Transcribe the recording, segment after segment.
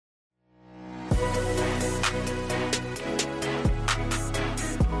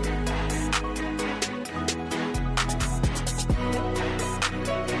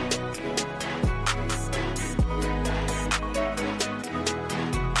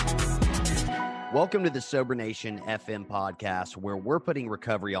Welcome to the Sober Nation FM podcast, where we're putting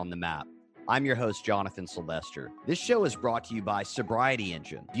recovery on the map. I'm your host, Jonathan Sylvester. This show is brought to you by Sobriety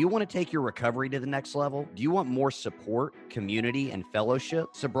Engine. Do you want to take your recovery to the next level? Do you want more support, community, and fellowship?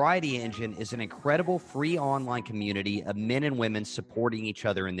 Sobriety Engine is an incredible free online community of men and women supporting each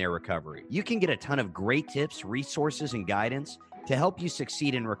other in their recovery. You can get a ton of great tips, resources, and guidance to help you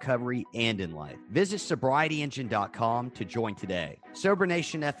succeed in recovery and in life. Visit sobrietyengine.com to join today. Sober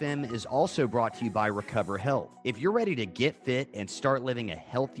Nation FM is also brought to you by Recover Health. If you're ready to get fit and start living a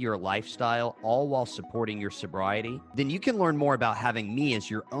healthier lifestyle, all while supporting your sobriety, then you can learn more about having me as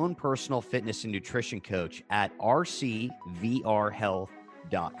your own personal fitness and nutrition coach at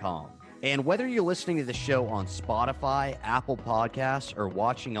rcvrhealth.com. And whether you're listening to the show on Spotify, Apple Podcasts, or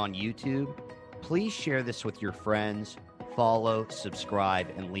watching on YouTube, please share this with your friends. Follow,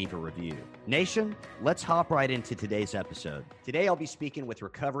 subscribe, and leave a review. Nation, let's hop right into today's episode. Today, I'll be speaking with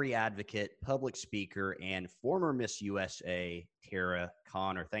recovery advocate, public speaker, and former Miss USA, Tara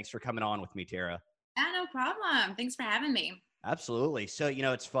Conner. Thanks for coming on with me, Tara. Yeah, no problem. Thanks for having me. Absolutely. So,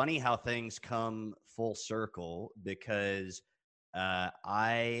 it's funny how things come full circle because 7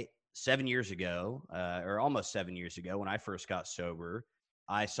 years ago, or almost 7 years ago, when I first got sober,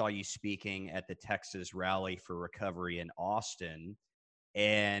 I saw you speaking at the Texas Rally for Recovery in Austin.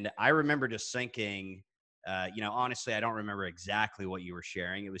 And I remember just thinking, honestly, I don't remember exactly what you were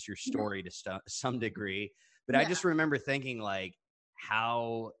sharing. It was your story to some degree. But yeah. I just remember thinking like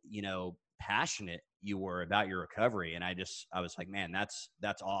how, passionate you were about your recovery. And I was like, man, that's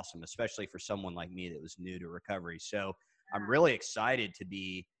awesome, especially for someone like me that was new to recovery. So I'm really excited to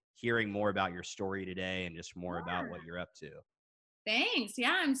be hearing more about your story today and just more about what you're up to. Thanks.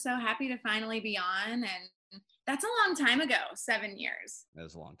 Yeah, I'm so happy to finally be on. And that's a long time ago, 7 years. That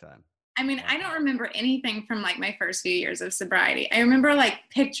was a long time. I mean, I don't remember anything from like my first few years of sobriety. I remember like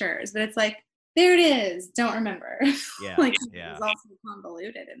pictures, but it's like, there it is. Don't remember. Yeah. It was also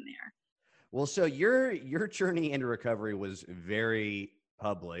convoluted in there. Well, so your journey into recovery was very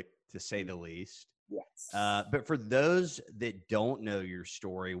public, to say the least. Yes. But for those that don't know your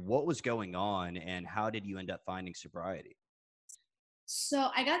story, what was going on and how did you end up finding sobriety? So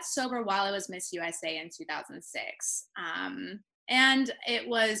I got sober while I was Miss USA in 2006. And it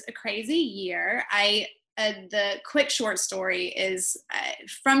was a crazy year. The quick short story is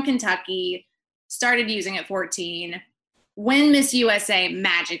from Kentucky, started using at 14, win Miss USA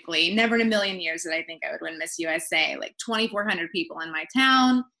magically. Never in a million years did I think I would win Miss USA, like 2,400 people in my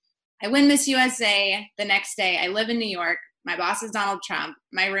town. I win Miss USA. The next day, I live in New York. My boss is Donald Trump.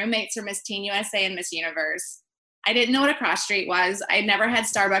 My roommates are Miss Teen USA and Miss Universe. I didn't know what a cross street was. I'd never had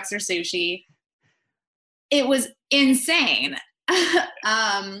Starbucks or sushi. It was insane.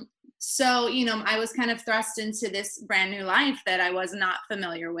 So, I was kind of thrust into this brand new life that I was not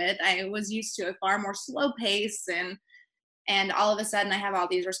familiar with. I was used to a far more slow pace and all of a sudden I have all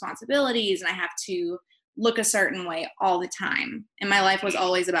these responsibilities and I have to look a certain way all the time. And my life was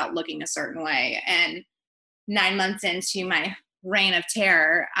always about looking a certain way. And 9 months into my reign of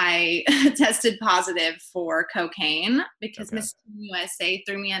terror, I tested positive for cocaine because Miss USA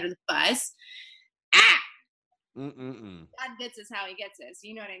threw me under the bus. God gets us how he gets us,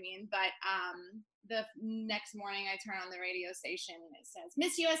 you know what I mean? But the next morning I turn on the radio station and it says,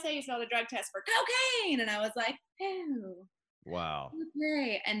 Miss USA failed a drug test for cocaine. And I was like, oh. Wow.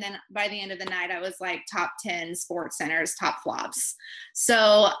 Okay. And then by the end of the night, I was like top 10 Sports Center's top flops.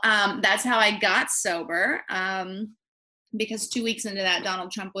 So that's how I got sober. Because 2 weeks into that,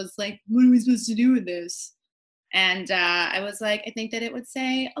 Donald Trump was like, what are we supposed to do with this? And I was like, I think that it would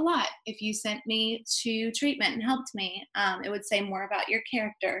say a lot if you sent me to treatment and helped me. It would say more about your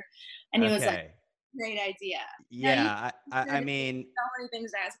character. And he was like, great idea. Yeah, I mean, so many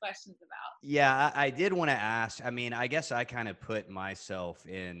things to ask questions about. Yeah, I did want to ask. I mean, I guess I kind of put myself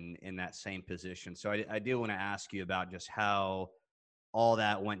in that same position. So I do want to ask you about just how all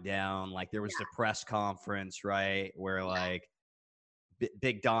that went down. Like there was the press conference, right? Where like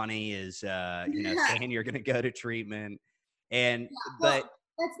Big Donnie is, saying you're going to go to treatment. And, but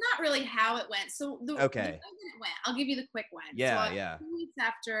that's not really how it went. So the way that it went, I'll give you the quick one. Yeah. So 2 weeks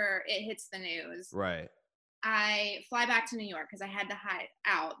after it hits the news, right, I fly back to New York because I had to hide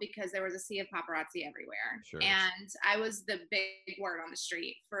out because there was a sea of paparazzi everywhere. Sure. And I was the big word on the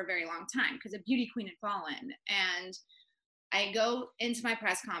street for a very long time because a beauty queen had fallen. And I go into my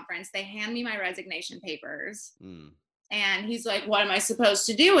press conference. They hand me my resignation papers. And he's like, what am I supposed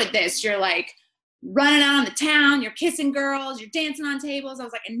to do with this? You're like running out on the town. You're kissing girls. You're dancing on tables. I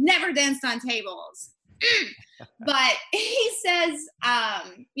was like, I never danced on tables. But he says,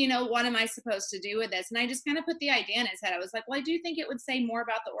 what am I supposed to do with this? And I just kind of put the idea in his head. I was like, well, I do think it would say more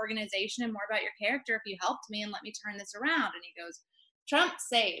about the organization and more about your character if you helped me and let me turn this around. And he goes, Trump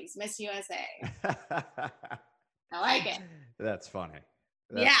saves Miss USA. I like it. That's funny.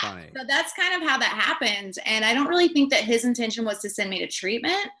 That's funny. So that's kind of how that happened. And I don't really think that his intention was to send me to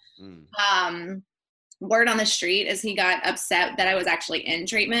treatment. Word on the street is he got upset that I was actually in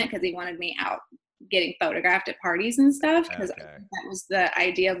treatment because he wanted me out getting photographed at parties and stuff, because that was the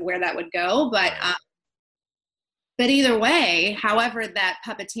idea of where that would go. But either way, however that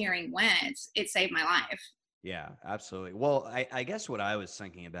puppeteering went, it saved my life. Yeah, absolutely. Well, I guess what I was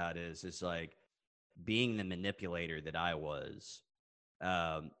thinking about is like being the manipulator that I was.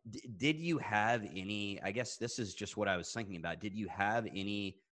 Did you have any, I guess this is just what I was thinking about. Did you have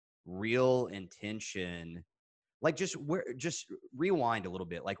any real intention, like just rewind a little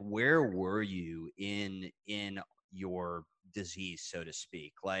bit, like where were you in your disease, so to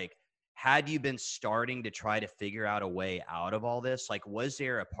speak? Like, had you been starting to try to figure out a way out of all this? Like, was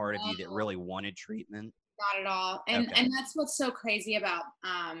there a part of you that really wanted treatment? Not at all. And that's what's so crazy about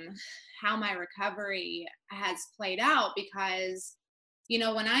how my recovery has played out, because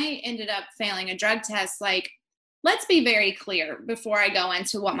when I ended up failing a drug test, like, let's be very clear before I go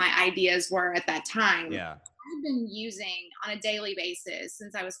into what my ideas were at that time. Yeah. I've been using on a daily basis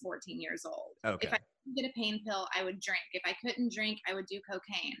since I was 14 years old. Okay. If I couldn't get a pain pill, I would drink. If I couldn't drink, I would do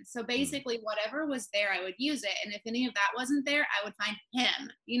cocaine. So basically whatever was there, I would use it. And if any of that wasn't there, I would find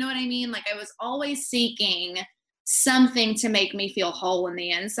him. You know what I mean? Like, I was always seeking something to make me feel whole in the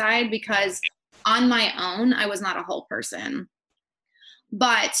inside, because on my own, I was not a whole person.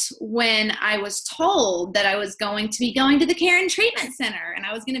 But when I was told that I was going to be going to the Care and Treatment Center and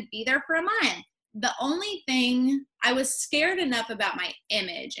I was going to be there for a month, the only thing, I was scared enough about my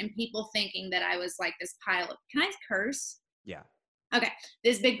image and people thinking that I was like this pile of, can I curse? Yeah. Okay.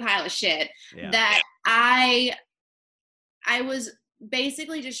 This big pile of shit that I was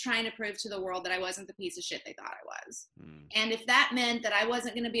basically just trying to prove to the world that I wasn't the piece of shit they thought I was. And if that meant that I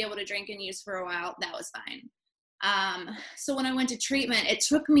wasn't going to be able to drink and use for a while, that was fine. So when I went to treatment, it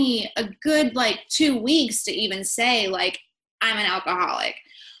took me a good 2 weeks to even say, like, I'm an alcoholic.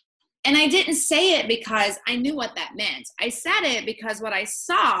 And I didn't say it because I knew what that meant. I said it because what I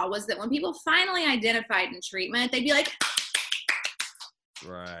saw was that when people finally identified in treatment, they'd be like,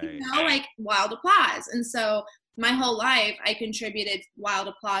 right, like wild applause. And so my whole life, I contributed wild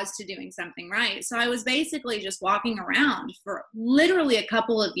applause to doing something right. So I was basically just walking around for literally a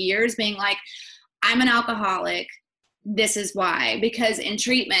couple of years being like, I'm an alcoholic. This is why. Because in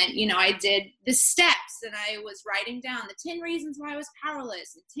treatment, I did the steps and I was writing down the 10 reasons why I was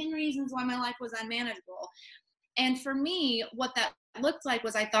powerless and 10 reasons why my life was unmanageable. And for me, what that looked like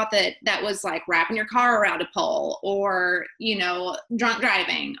was I thought that was like wrapping your car around a pole, or, drunk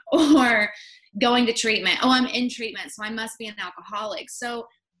driving, or going to treatment. Oh, I'm in treatment, so I must be an alcoholic. So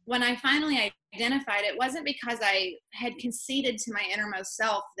when I finally identified, it wasn't because I had conceded to my innermost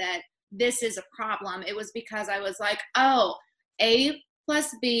self that this is a problem. It was because I was like, oh, A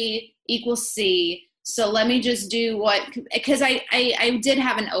plus B equals C. So let me just do because I did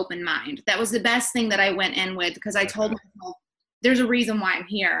have an open mind. That was the best thing that I went in with, because I told myself there's a reason why I'm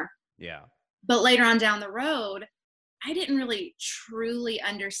here. Yeah. But later on down the road, I didn't really truly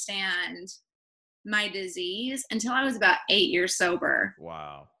understand my disease until I was about 8 years sober.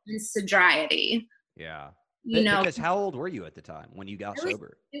 Wow. In sobriety. Yeah. Because how old were you at the time when you got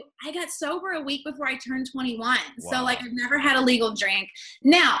sober? I got sober a week before I turned 21. Wow. So I've never had a legal drink.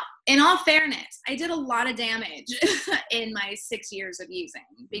 Now, in all fairness, I did a lot of damage in my 6 years of using,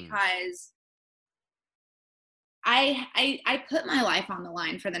 because I put my life on the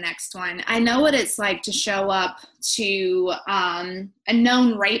line for the next one. I know what it's like to show up to a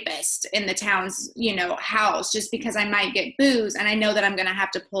known rapist in the town's, house, just because I might get booze and I know that I'm going to have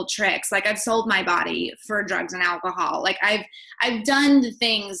to pull tricks. Like, I've sold my body for drugs and alcohol. Like, I've done the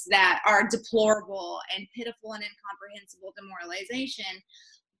things that are deplorable and pitiful and incomprehensible demoralization,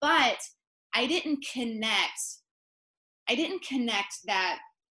 but I didn't connect that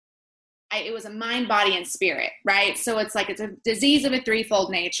it was a mind, body, and spirit, right? So it's like, it's a disease of a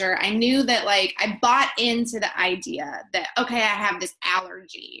threefold nature. I knew that, I bought into the idea that, okay, I have this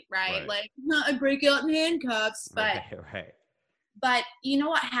allergy, right? Like, I break out in handcuffs, but, but you know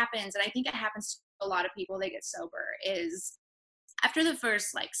what happens? And I think it happens to a lot of people that get sober is after the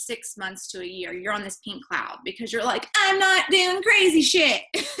first 6 months to a year, you're on this pink cloud, because you're like, I'm not doing crazy shit.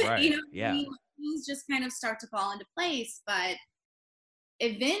 Right. Things just kind of start to fall into place, but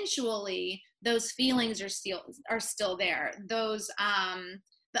eventually those feelings are still there. Those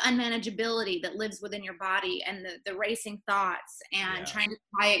the unmanageability that lives within your body and the racing thoughts and trying to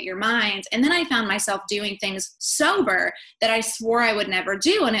quiet your mind. And then I found myself doing things sober that I swore I would never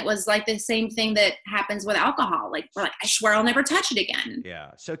do. And it was like the same thing that happens with alcohol. Like I swear I'll never touch it again.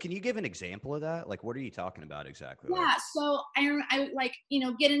 Yeah. So can you give an example of that? Like, what are you talking about exactly? Yeah. So I like,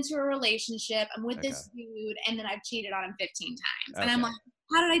 get into a relationship. I'm with this dude and then I've cheated on him 15 times. And I'm like,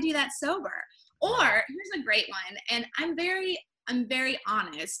 how did I do that sober? Or here's a great one. And I'm very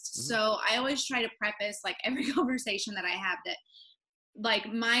honest. Mm-hmm. So I always try to preface like every conversation that I have that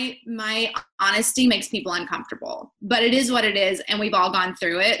like my honesty makes people uncomfortable, but it is what it is. And we've all gone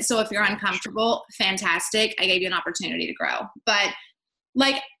through it. So if you're uncomfortable, fantastic. I gave you an opportunity to grow. But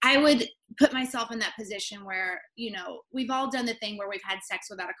like I would put myself in that position where, we've all done the thing where we've had sex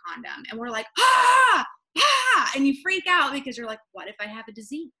without a condom and we're like, and you freak out because you're like, what if I have a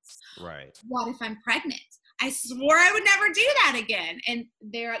disease? Right. What if I'm pregnant? I swore I would never do that again. And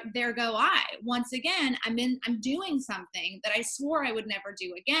there go I. Once again, I'm doing something that I swore I would never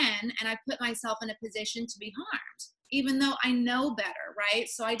do again. And I put myself in a position to be harmed, even though I know better, right?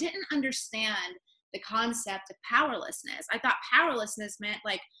 So I didn't understand the concept of powerlessness. I thought powerlessness meant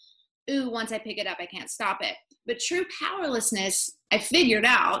like, ooh, once I pick it up, I can't stop it. But true powerlessness, I figured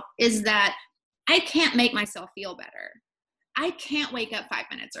out, is that I can't make myself feel better. I can't wake up 5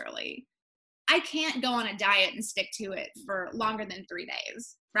 minutes early. I can't go on a diet and stick to it for longer than 3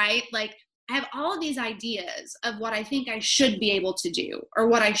 days, right? Like I have all of these ideas of what I think I should be able to do or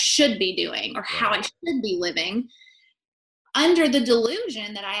what I should be doing or how I should be living under the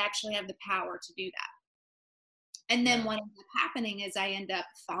delusion that I actually have the power to do that. And then what ends up happening is I end up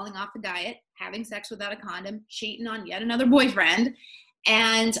falling off a diet, having sex without a condom, cheating on yet another boyfriend.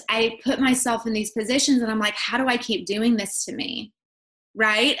 And I put myself in these positions and I'm like, how do I keep doing this to me?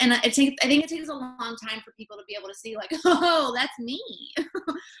 Right. And I think it takes a long time for people to be able to see like, oh, that's me.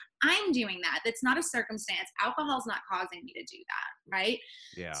 I'm doing that. That's not a circumstance. Alcohol's not causing me to do that. Right.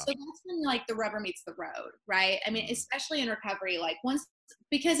 Yeah. So that's when like the rubber meets the road. Right. I mean, especially in recovery, like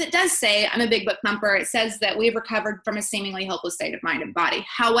because it does say, I'm a big book thumper. It says that we've recovered from a seemingly hopeless state of mind and body.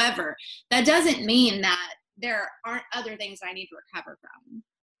 However, that doesn't mean that there aren't other things I need to recover from.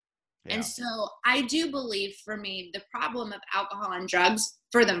 Yeah. And so I do believe for me, the problem of alcohol and drugs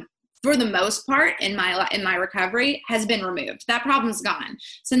for the most part in my recovery has been removed. That problem's gone.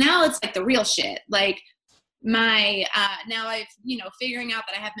 So now it's like the real shit. Like my, now I've, figuring out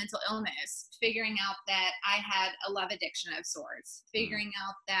that I have mental illness, figuring out that I had a love addiction of sorts, figuring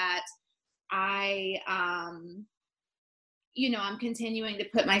out that I'm continuing to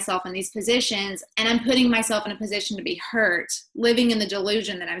put myself in these positions and I'm putting myself in a position to be hurt, living in the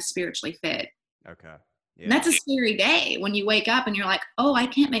delusion that I'm spiritually fit. Okay. Yeah. That's a scary day when you wake up and you're like, oh, I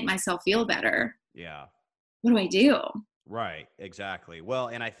can't make myself feel better. Yeah. What do I do? Right. Exactly. Well,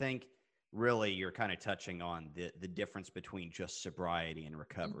 and I think really you're kind of touching on the difference between just sobriety and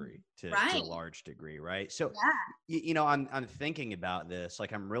recovery to a large degree. Right. So, I'm thinking about this,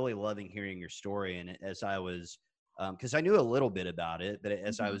 like, I'm really loving hearing your story. And as I was, because I knew a little bit about it, but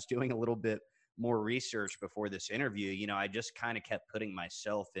as I was doing a little bit more research before this interview, I just kind of kept putting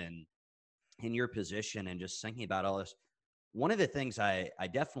myself in your position and just thinking about all this. One of the things I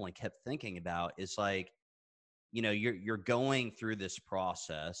definitely kept thinking about is like, you're going through this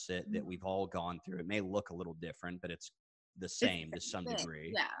process that we've all gone through. It may look a little different, but it's the same to some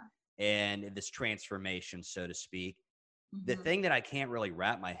degree. Yeah. And this transformation, so to speak. The thing that I can't really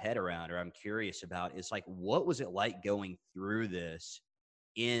wrap my head around or I'm curious about is like, what was it like going through this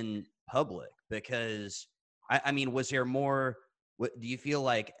in public? Because I mean, was there more, do you feel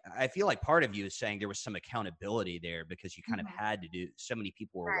like, I feel like part of you is saying there was some accountability there because you kind of had to do, so many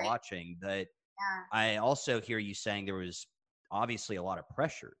people were watching, but I also hear you saying there was obviously a lot of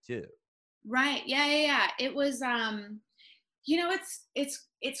pressure too. Right. Yeah. It was,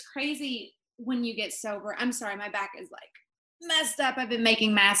 it's crazy when you get sober. I'm sorry, my back is like messed up. I've been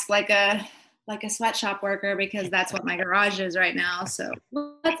making masks like a sweatshop worker because that's what my garage is right now. So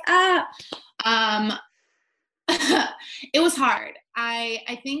what's up? It was hard.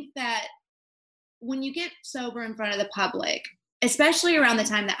 I think that when you get sober in front of the public, especially around the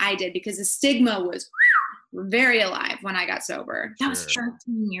time that I did, because the stigma was very alive when I got sober. That was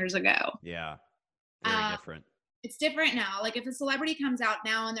 13 years ago. Yeah. Very different. It's different now. Like if a celebrity comes out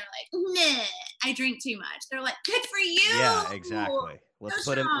now and they're like, nah, I drink too much. They're like, good for you. Yeah, exactly. Let's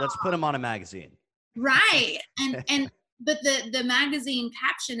put him on a magazine. Right. And but the magazine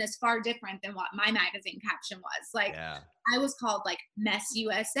caption is far different than what my magazine caption was. Like, Yeah. I was called like Mess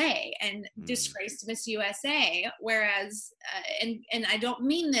USA and Mm. disgraced Miss USA, whereas and I don't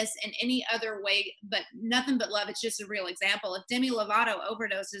mean this in any other way, but nothing but love. It's just a real example. If Demi Lovato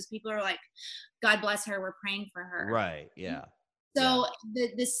overdoses, people are like, God bless her, we're praying for her. Right. Yeah. Yeah. So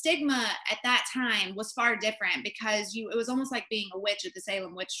the stigma at that time was far different because it was almost like being a witch at the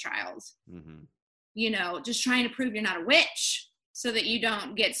Salem witch trials, Hmm. just trying to prove you're not a witch so that you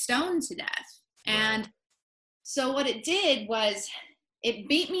don't get stoned to death. Right. And so what it did was it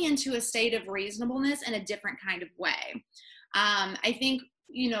beat me into a state of reasonableness in a different kind of way. I think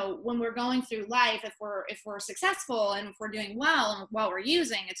when we're going through life, if we're successful and if we're doing well and while we're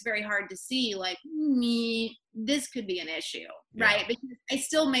using, it's very hard to see like me. This could be an issue, Yeah. right? Because I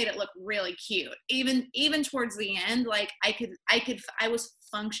still made it look really cute, even towards the end. Like I was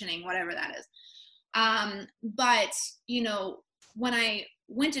functioning, whatever that is. But when I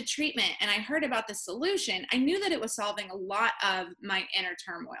went to treatment and I heard about the solution, I knew that it was solving a lot of my inner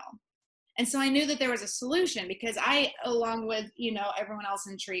turmoil. And so I knew that there was a solution because along with, everyone else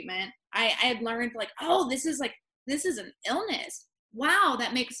in treatment, I had learned like, oh, this is an illness. Wow,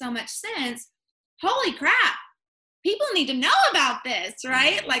 that makes so much sense. Holy crap. People need to know about this,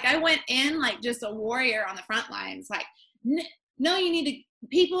 right? Mm. Like I went in like just a warrior on the front lines, like, no,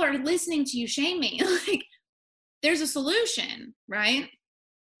 people are listening to you shame me. Like there's a solution, right?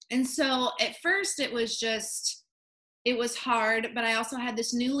 And so at first it was hard, but I also had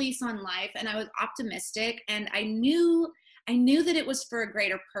this new lease on life and I was optimistic and I knew that it was for a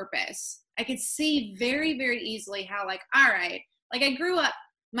greater purpose. I could see very, very easily how like, all right, like I grew up,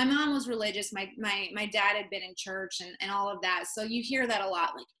 my mom was religious. My dad had been in church and all of that. So you hear that a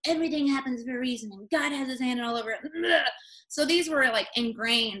lot, like everything happens for a reason and God has his hand all over it. So these were like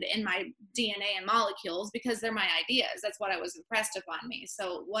ingrained in my DNA and molecules because they're my ideas. That's what I was impressed upon me.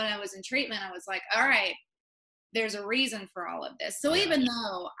 So when I was in treatment, I was like, all right, there's a reason for all of this. So Yeah. even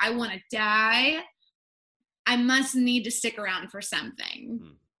though I want to die, I must need to stick around for something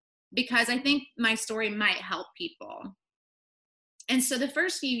Mm. because I think my story might help people. And so the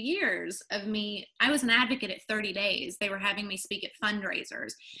first few years of me, I was an advocate at 30 days. They were having me speak at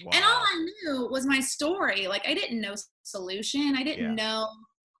fundraisers. And all Wow. I knew was my story. Like I didn't know solution. I didn't Yeah. know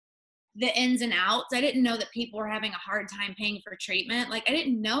the ins and outs. I didn't know that people were having a hard time paying for treatment. Like I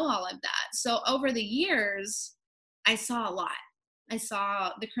didn't know all of that. So over the years, I saw a lot. I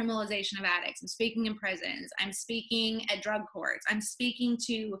saw the criminalization of addicts. I'm speaking in prisons. I'm speaking at drug courts. I'm speaking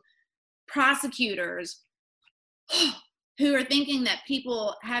to prosecutors who are thinking that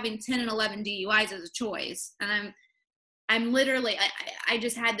people having 10 and 11 DUIs is a choice. And I'm literally, I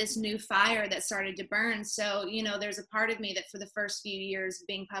just had this new fire that started to burn. So, there's a part of me that for the first few years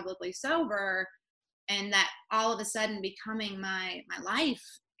being publicly sober and that all of a sudden becoming my life,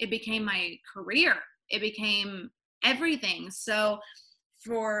 it became my career. It became everything. So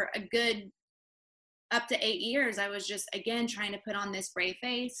for a good up to 8 years, I was just, again, trying to put on this brave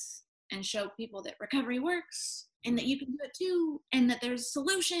face and show people that recovery works and that you can do it too and that there's a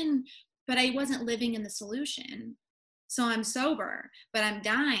solution, but I wasn't living in the solution. So I'm sober, but I'm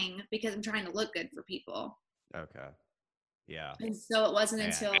dying because I'm trying to look good for people. Okay. Yeah. And so it wasn't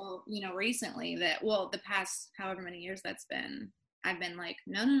Man. until, recently that, the past however many years that's been, I've been like,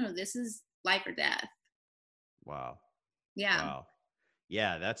 no, this is life or death. Wow. Yeah. Wow.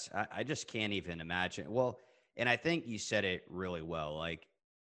 Yeah. I just can't even imagine. Well, and I think you said it really well. Like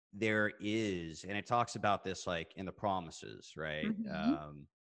there is, and it talks about this like in the promises, right? Mm-hmm.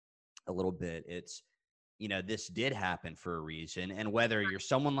 A little bit. It's, this did happen for a reason. And whether you're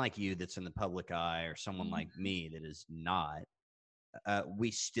someone like you that's in the public eye or someone like me that is not,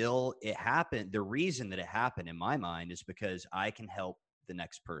 it happened. The reason that it happened in my mind is because I can help the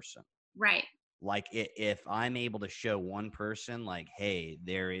next person. Right. Like if I'm able to show one person like, hey,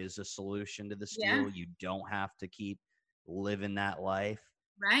 there is a solution to this Yeah. deal. You don't have to keep living that life.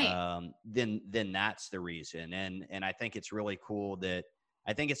 Right. Then that's the reason. And I think it's really cool that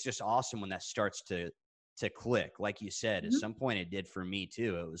I think it's just awesome when that starts to click. Like you said, at Mm-hmm. some point it did for me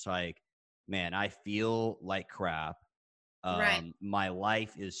too. It was like, man, I feel like crap. Right. My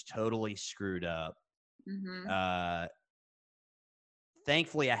life is totally screwed up. Mm-hmm.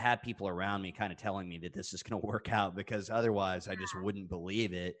 Thankfully I had people around me kind of telling me that this is going to work out because otherwise I just wouldn't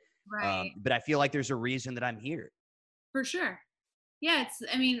believe it. Right. But I feel like there's a reason that I'm here. For sure. Yeah.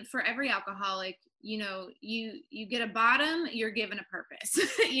 For every alcoholic, you get a bottom, you're given a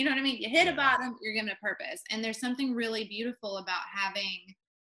purpose. You know what I mean? You hit a bottom, you're given a purpose. And there's something really beautiful about having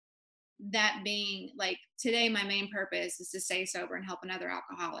that being like today, my main purpose is to stay sober and help another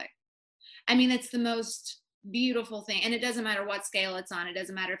alcoholic. I mean, it's the most beautiful thing. And it doesn't matter what scale it's on. It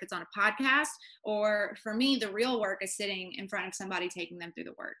doesn't matter if it's on a podcast, or for me, the real work is sitting in front of somebody taking them through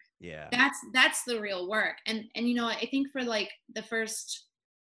the work. Yeah. That's the real work. And you know, I think for like the first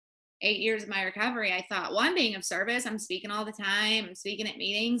 8 years of my recovery, I thought, well, I'm being of service. I'm speaking all the time. I'm speaking at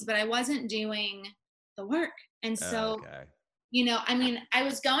meetings, but I wasn't doing the work. And so, Okay. you know, I mean, I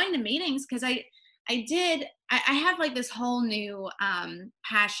was going to meetings because I have like this whole new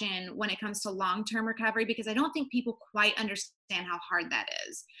passion when it comes to long-term recovery, because I don't think people quite understand how hard that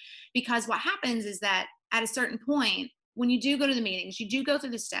is. Because what happens is that at a certain point, when you do go to the meetings, you do go through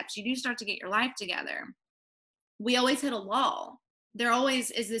the steps, you do start to get your life together, we always hit a lull. There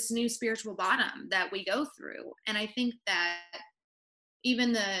always is this new spiritual bottom that we go through. And I think that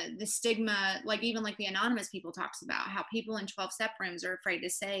even the stigma, like even like the anonymous people talks about how people in 12 step rooms are afraid to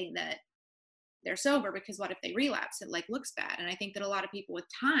say that they're sober, because what if they relapse? It like looks bad. And I think that a lot of people with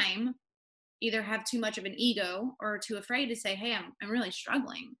time either have too much of an ego or too afraid to say, hey, I'm really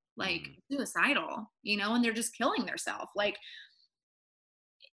struggling, like Mhm. suicidal, you know, and they're just killing themselves. Like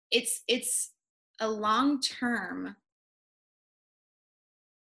it's a long-term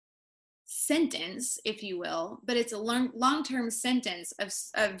sentence, if you will, but it's a long-term sentence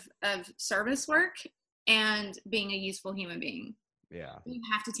of service work and being a useful human being. Yeah. You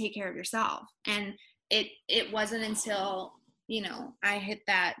have to take care of yourself. And it wasn't until, you know, I hit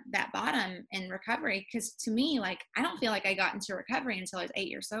that bottom in recovery, because to me, like, I don't feel like I got into recovery until I was 8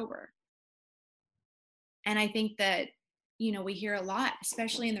 years sober. And I think that, you know, we hear a lot,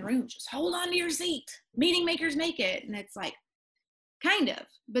 especially in the room, just hold on to your seat, meeting makers make it. And it's like, kind of,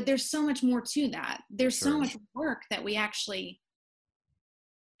 but there's so much more to that. There's so Sure. much work that we actually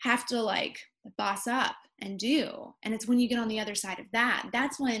have to like boss up and do. And it's when you get on the other side of that,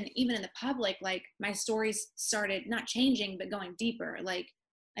 that's when, even in the public, like my stories started not changing, but going deeper. Like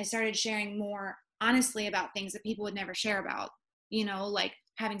I started sharing more honestly about things that people would never share about, you know, like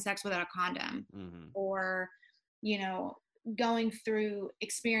having sex without a condom, Mhm. or, you know, going through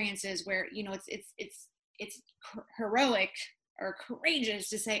experiences where, you know, it's heroic or courageous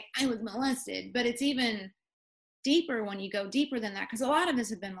to say I was molested, but it's even deeper when you go deeper than that, because a lot of us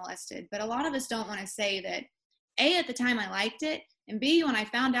have been molested, but a lot of us don't want to say that. A, at the time I liked it, and B, when I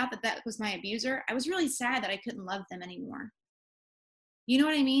found out that that was my abuser, I was really sad that I couldn't love them anymore. You know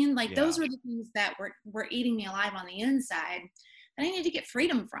what I mean? Like those Yeah. were the things that were eating me alive on the inside that I needed to get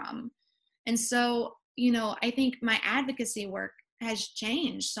freedom from. And so, you know, I think my advocacy work has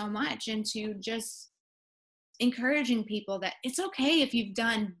changed so much into just encouraging people that it's okay if you've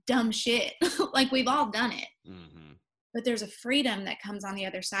done dumb shit. Like we've all done it. Mhm. But there's a freedom that comes on the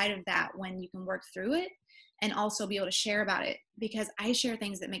other side of that when you can work through it and also be able to share about it, because I share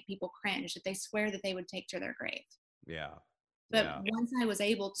things that make people cringe that they swear that they would take to their grave. Yeah. But Yeah. once I was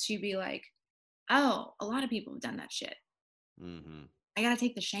able to be like, oh, a lot of people have done that shit, Mhm. I got to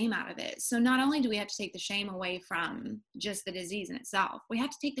take the shame out of it. So not only do we have to take the shame away from just the disease in itself, we have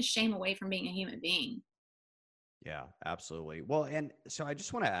to take the shame away from being a human being. Yeah, absolutely. Well, and so I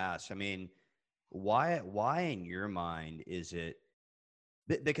just want to ask, I mean, why in your mind is it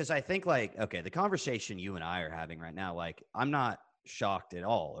because I think like okay, the conversation you and I are having right now, like I'm not shocked at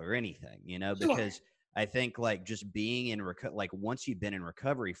all or anything, you know, Sure. because I think like just being in like once you've been in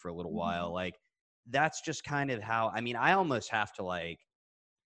recovery for a little while, Mhm. like that's just kind of how I mean, I almost have to like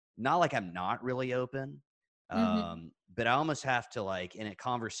not like I'm not really open, Mhm. but I almost have to like in a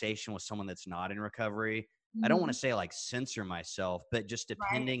conversation with someone that's not in recovery. I don't want Mhm. to say like censor myself, but just Right.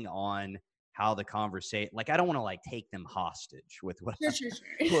 depending on how the conversation, like I don't want to like take them hostage with what Sure, sure,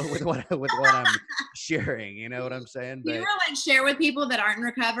 sure. with what I'm sharing. You know what I'm saying? Do you But ever like share with people that aren't in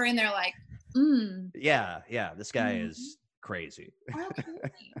recovery and they're like, mm, yeah, yeah, this guy mhm, is crazy.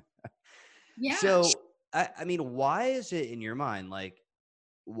 okay. Yeah. So I mean, why is it in your mind like?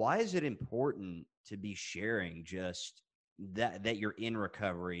 Why is it important to be sharing just that you're in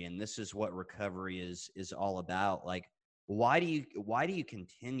recovery and this is what recovery is all about? Like why do you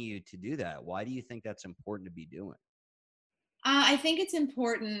continue to do that? Why do you think that's important to be doing? I think it's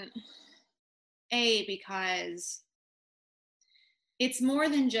important, because it's more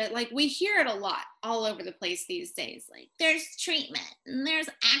than just like we hear it a lot all over the place these days. Like there's treatment and there's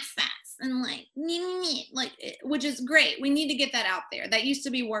access and like, like which is great. We need to get that out there. That used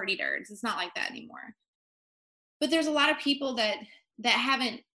to be wordy nerds. It's not like that anymore. But there's a lot of people that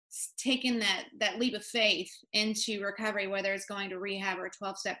haven't taken that leap of faith into recovery, whether it's going to rehab or a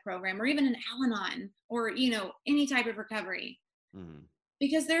 12-step program or even an Al-Anon or, you know, any type of recovery, Mhm.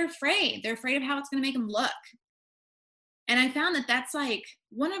 because they're afraid of how it's going to make them look. And I found that that's like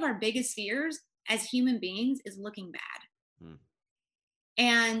one of our biggest fears as human beings is looking bad. Mm.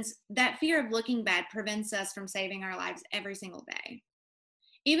 And that fear of looking bad prevents us from saving our lives every single day.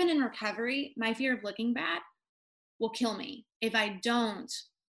 Even in recovery, my fear of looking bad will kill me if I don't,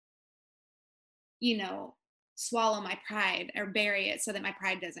 you know, swallow my pride or bury it so that my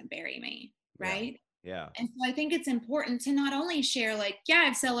pride doesn't bury me. Yeah. Right. Yeah. And so I think it's important to not only share, like, yeah,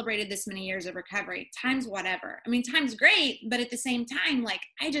 I've celebrated this many years of recovery, times whatever. I mean, time's great, but at the same time, like,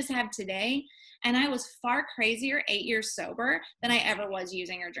 I just have today, and I was far crazier 8 years sober than I ever was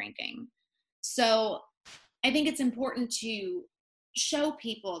using or drinking. So I think it's important to show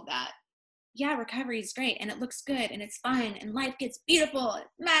people that, yeah, recovery is great and it looks good and it's fun and life gets beautiful, it's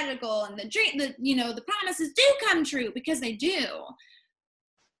magical, and the dream, the promises do come true, because they do.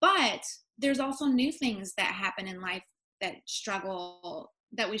 But there's also new things that happen in life that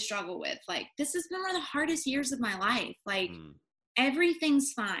we struggle with. Like, this has been one of the hardest years of my life. Like, Mm.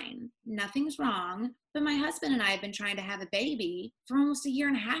 everything's fine, nothing's wrong, but my husband and I have been trying to have a baby for almost a year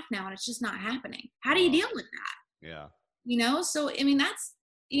and a half now, and it's just not happening. How do you Wow. deal with that? Yeah. So I mean, that's,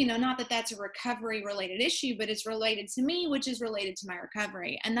 not that that's a recovery related issue, but it's related to me, which is related to my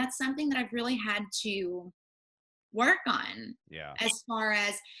recovery. And that's something that I've really had to work on, Yeah. as far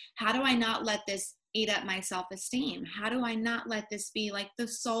as, how do I not let this eat up my self-esteem? How do I not let this be like the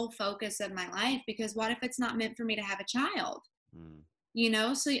sole focus of my life? Because what if it's not meant for me to have a child? Mm.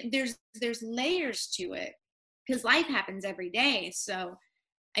 So there's layers to it, because life happens every day. So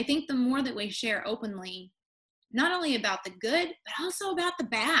I think the more that we share openly, not only about the good, but also about the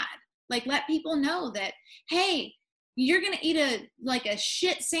bad, like, let people know that, hey, you're going to eat a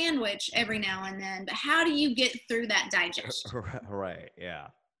shit sandwich every now and then, but how do you get through that digestion? Right. Yeah.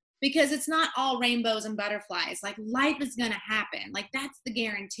 Because it's not all rainbows and butterflies. Like, life is going to happen. Like, that's the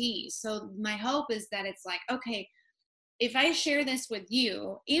guarantee. So my hope is that it's like, okay, if I share this with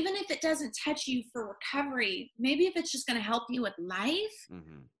you, even if it doesn't touch you for recovery, maybe if it's just going to help you with life,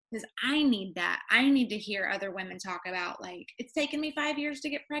 Mm-hmm. because I need that. I need to hear other women talk about, like, it's taken me 5 years to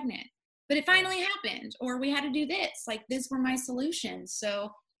get pregnant, but it Yeah. finally happened, or we had to do this. Like, this were my solutions. So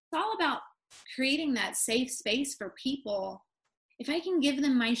it's all about creating that safe space for people. If I can give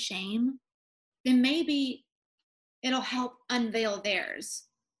them my shame, then maybe it'll help unveil theirs,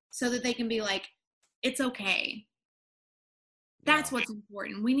 so that they can be like, it's okay. Yeah. That's what's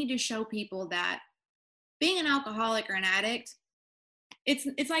important. We need to show people that being an alcoholic or an addict,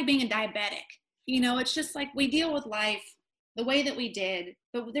 it's like being a diabetic. It's just like, we deal with life the way that we did,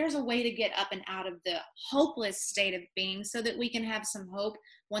 but there's a way to get up and out of the hopeless state of being, so that we can have some hope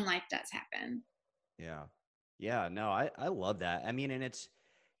when life does happen. Yeah. Yeah. No, I love that. I mean, and it's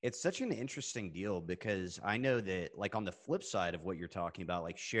such an interesting deal, because I know that, like, on the flip side of what you're talking about,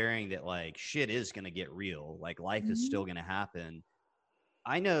 like, sharing that, like, shit is going to get real, like, life is Mhm. still going to happen.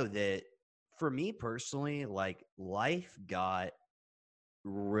 I know that for me personally, like, life got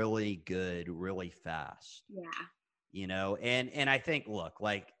really good really fast, Yeah. and I think, look,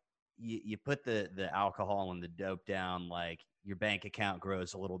 like, you put the alcohol and the dope down, like, your bank account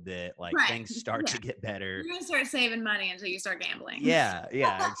grows a little bit, like, Right. things start Yeah. to get better. You're gonna start saving money until you start gambling. Yeah,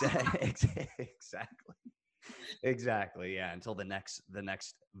 yeah, exactly. Exactly, yeah, until the next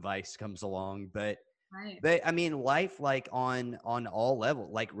vice comes along. but Right. but I mean, life, like, on all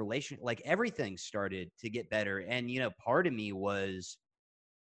level, like, like, everything started to get better. And part of me was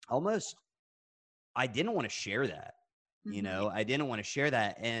almost, I didn't want to share that. Hmm. I didn't want to share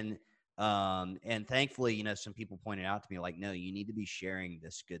that. And thankfully, some people pointed out to me, like, no, you need to be sharing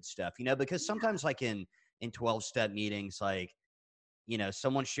this good stuff, because sometimes, like, in 12-step meetings, like,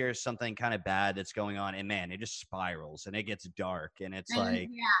 someone shares something kind of bad that's going on, and man, it just spirals and it gets dark, and it's And like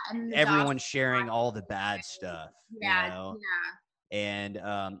yeah, and the gossip. everyone's sharing all the bad stuff, Yeah, yeah.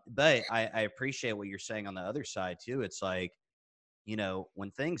 and but I appreciate what you're saying on the other side too. It's like,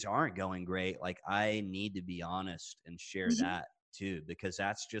 when things aren't going great, like, I need to be honest and share Mhm. that too, because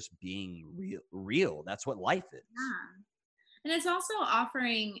that's just being real. That's what life is. Yeah. And it's also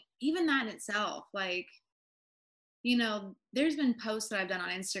offering, even that in itself, like, there's been posts that I've done on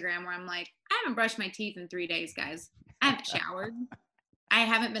Instagram where I'm like, I haven't brushed my teeth in 3 days, guys. I haven't showered. I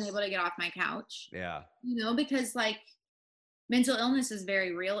haven't been able to get off my couch, Yeah, because, like, mental illness is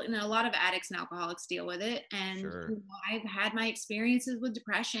very real. And a lot of addicts and alcoholics deal with it. And, sure. I've had my experiences with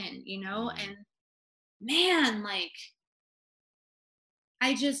depression, Mm, and man, like,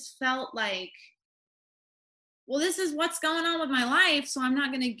 I just felt like, well, this is what's going on with my life. So I'm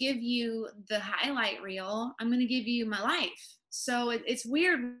not going to give you the highlight reel. I'm going to give you my life. So it's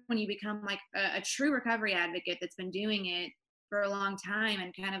weird when you become like a true recovery advocate that's been doing it for a long time,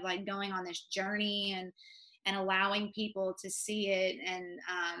 and kind of like going on this journey, and allowing people to see it,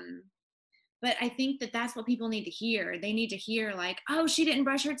 and But I think that that's what people need to hear. They need to hear like, oh, she didn't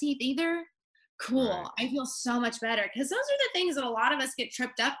brush her teeth either. Right. Cool. I feel so much better. Because those are the things that a lot of us get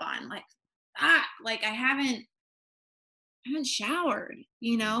tripped up on. Like, like I haven't showered,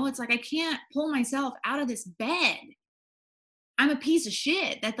 it's like I can't pull myself out of this bed. I'm a piece of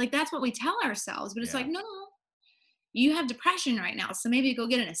shit. That's what we tell ourselves. But it's Yeah. like, no, you have depression right now. So maybe go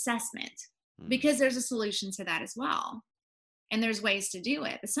get an assessment, Mm. because there's a solution to that as well. And there's ways to do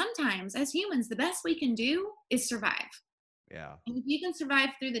it. But sometimes as humans, the best we can do is survive. Yeah. And if you can survive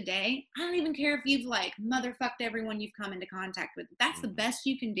through the day, I don't even care if you've like motherfucked everyone you've come into contact with. If that's the Mhm. best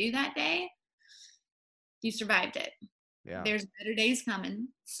you can do that day, you survived it. Yeah. There's better days coming.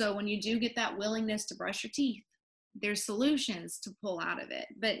 So when you do get that willingness to brush your teeth, there's solutions to pull out of it.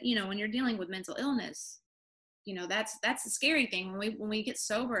 But when you're dealing with mental illness, that's the scary thing. When we get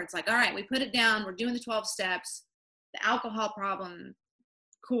sober, it's like, all right, we put it down, we're doing the 12 steps, the alcohol problem,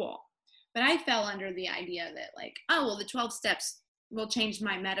 cool. But I fell under the idea that like, oh well, the 12 steps will change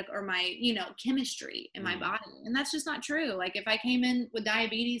my medical or my chemistry in my body, and that's just not true. Like if I came in with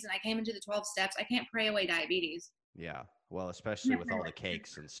diabetes and I came into the 12 steps, I can't pray away diabetes. Yeah. Well, especially with all the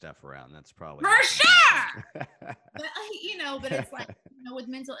cakes and stuff around, that's probably For not sure. gonna happen. But it's like, with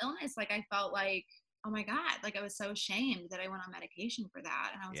mental illness, like I felt like, oh my God, like I was so ashamed that I went on medication for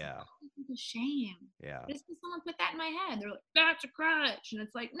that. And I was like, Yeah. oh, it's a shame. Yeah. Just because someone put that in my head, they're like, that's a crutch. And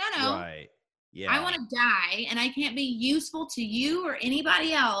it's like, no. Right. I Yeah. want to die, and I can't be useful to you or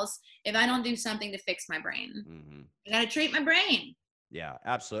anybody else if I don't do something to fix my brain. Mhm. I got to treat my brain. Yeah,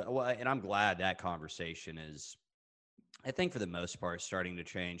 absolutely. Well, and I'm glad that conversation is, I think for the most part, starting to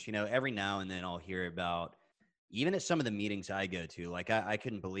change. Every now and then I'll hear about, even at some of the meetings I go to, like I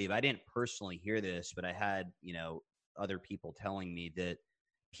couldn't believe, I didn't personally hear this, but I had, other people telling me that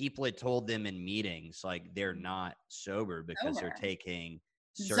people had told them in meetings, like they're not sober because they're taking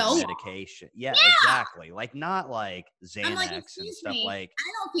certain Zoloft. medication. Yeah, Yeah. exactly. Like not like I'm like, Xanax and excuse stuff me, like.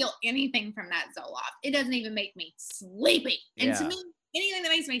 I don't feel anything from that Zoloft. It doesn't even make me sleepy. And to Yeah. me, anything that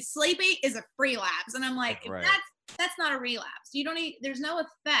makes me sleepy is a relapse. And I'm like, Right. that's not a relapse. You don't need, there's no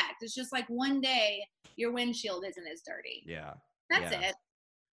effect. It's just like one day your windshield isn't as dirty. Yeah. That's Yeah. it.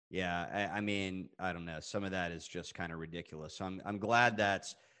 Yeah, I mean, I don't know. Some of that is just kind of ridiculous. So I'm glad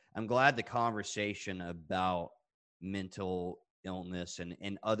the conversation about mental illness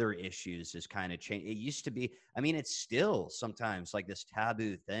and other issues is kind of changed. It used to be, I mean, it's still sometimes like this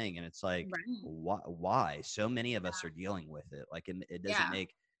taboo thing, and it's like, Right. why? So many of us are dealing with it. Like it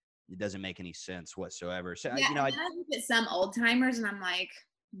doesn't make any sense whatsoever. So Yeah, and then I look at some old timers and I'm like,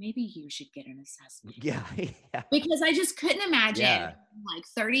 maybe you should get an assessment. yeah, yeah, Because I just couldn't imagine yeah, like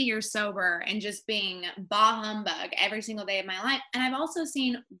 30 years sober and just being bah humbug every single day of my life. And I've also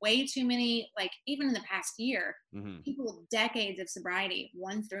seen way too many, like even in the past year, hmm people with decades of sobriety.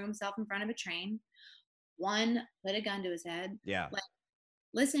 One threw himself in front of a train, one put a gun to his head. yeah, Like,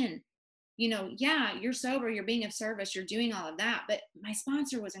 listen, yeah, you're sober, you're being of service, you're doing all of that. But my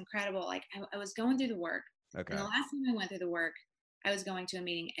sponsor was incredible. Like I was going through the work. okay, And the last time I went through the work, I was going to a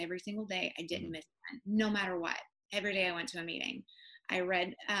meeting every single day. I didn't Mhm. miss one, no matter what. Every day I went to a meeting. I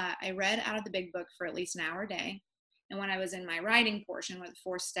read out of the big book for at least an hour a day. And when I was in my writing portion with the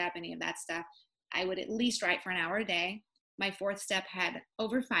fourth step, any of that stuff, I would at least write for an hour a day. My fourth step had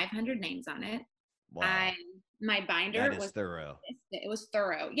over 500 names on it. wow, My binder that is was thorough. it was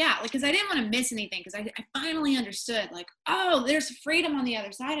thorough. Yeah, like because I didn't want to miss anything because I finally understood like, oh, there's freedom on the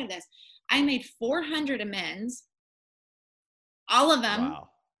other side of this. I made 400 amends. All of them. Wow,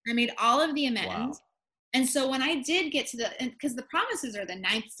 I made all of the wow, amends. And so when I did get to because the promises are the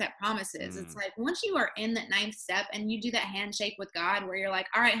ninth step promises. It's like once you are in that ninth step and you do that handshake with God where you're like,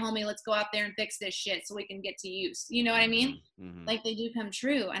 all right, homie, let's go out there and fix this shit so we can get to use. You know what I mean? Mm-hmm. Like they do come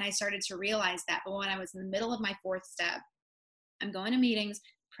true. And I started to realize that. But when I was in the middle of my fourth step, I'm going to meetings,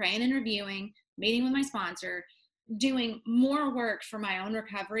 praying and reviewing, meeting with my sponsor, doing more work for my own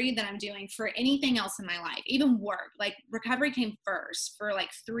recovery than I'm doing for anything else in my life, even work. Like recovery came first for like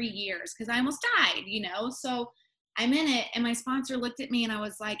 3 years because I almost died, So I'm in it. And my sponsor looked at me and I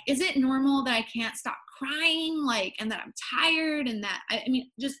was like, is it normal that I can't stop crying? Like, and that I'm tired and that, I mean,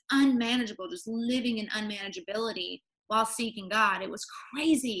 just unmanageable, just living in unmanageability while seeking God. It was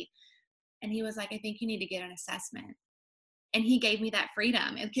crazy. And he was like, I think you need to get an assessment. And he gave me that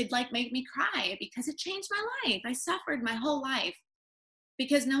freedom. It could like make me cry because it changed my life. I suffered my whole life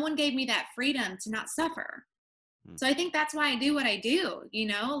because no one gave me that freedom to not suffer. So I think that's why I do what I do,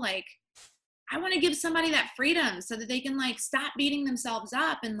 like I want to give somebody that freedom so that they can like stop beating themselves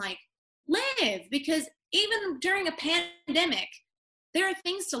up and like live, because even during a pandemic, there are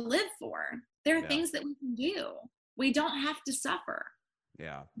things to live for. There are things that we can do. We don't have to suffer.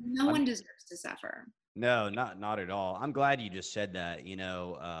 Yeah. No one deserves to suffer. No, not at all. I'm glad you just said that.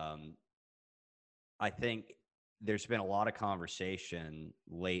 I think there's been a lot of conversation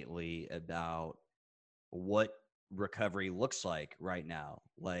lately about what recovery looks like right now.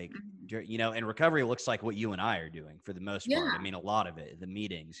 Like, Mhm. and recovery looks like what you and I are doing for the most part. I Yeah. mean, a lot of it, the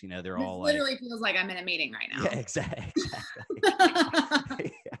meetings, they're This all like, literally feels like I'm in a meeting right yeah, now. exactly.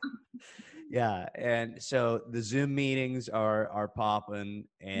 Yeah. Yeah. And so the Zoom meetings are popping,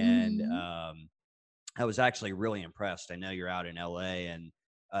 and Mhm. I was actually really impressed. I know you're out in LA, and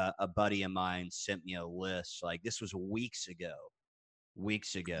a buddy of mine sent me a list. Like, this was weeks ago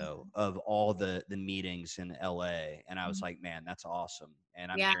of all the meetings in LA, and I was like, man, that's awesome.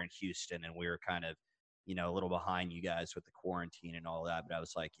 And I'm Yeah. here in Houston, and we were kind of, a little behind you guys with the quarantine and all that. But I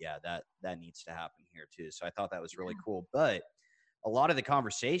was like, yeah, that needs to happen here too. So I thought that was really cool. But a lot of the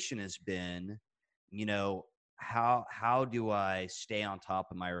conversation has been, you know, how do I stay on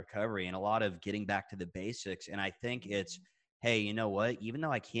top of my recovery, and a lot of getting back to the basics. And I think it's, hey, you know what? Even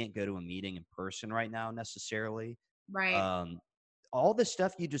though I can't go to a meeting in person right now necessarily, Right. um, all the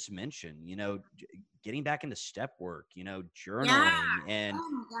stuff you just mentioned, getting back into step work, Yeah. journaling, and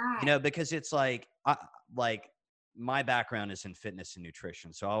Oh my God. because it's like my background is in fitness and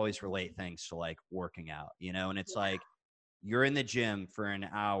nutrition, so I always relate things to like working out, and it's like you're in the gym for an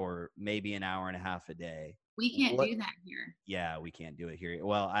hour, maybe an hour and a half a day. We can't What? do that here. Yeah, we can't do it here.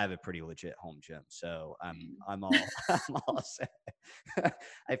 Well, I have a pretty legit home gym, so I'm Mm. I'm all I'm all set.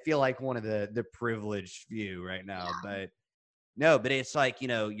 I feel like one of the privileged few right now, Yeah. but no, but it's like,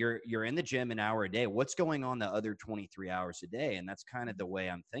 you're in the gym an hour a day. What's going on the other 23 hours a day? And that's kind of the way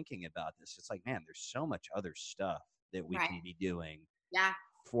I'm thinking about this. It's like, man, there's so much other stuff that we Right. can be doing Yeah.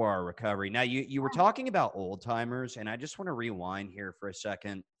 for our recovery. Now, you were talking about old timers, and I just want to rewind here for a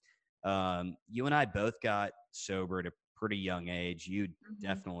second. You and I both got sober at a pretty young age. You Mhm.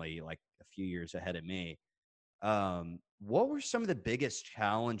 definitely like a few years ahead of me. What were some of the biggest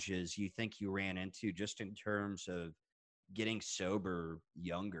challenges you think you ran into just in terms of getting sober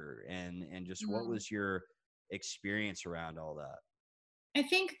younger, and just what Mm. was your experience around all that? I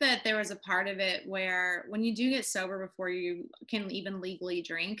think that there was a part of it where when you do get sober before you can even legally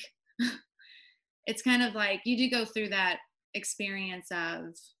drink, it's kind of like you do go through that experience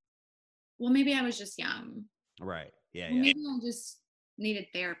of, well, maybe I was just young. Right. Yeah. Well, Yeah. maybe I just needed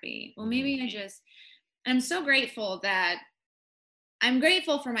therapy. Well, Hmm. maybe I just, I'm so grateful that I'm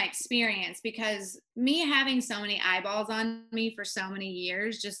grateful for my experience because me having so many eyeballs on me for so many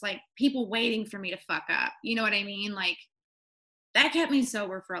years, just like people waiting for me to fuck up. You know what I mean? Like that kept me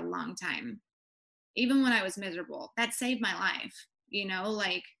sober for a long time. Even when I was miserable, that saved my life,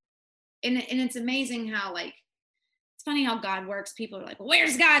 like, and it's amazing how, like, it's funny how God works. People are like, well,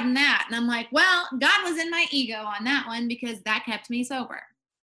 where's God in that? And I'm like, well, God was in my ego on that one because that kept me sober.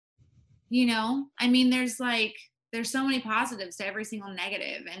 I mean, there's so many positives to every single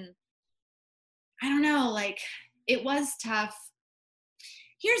negative. And I don't know, like, it was tough.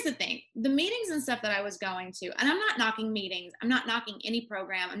 Here's the thing, the meetings and stuff that I was going to, and I'm not knocking meetings, I'm not knocking any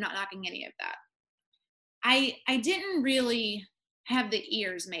program, I'm not knocking any of that. I didn't really have the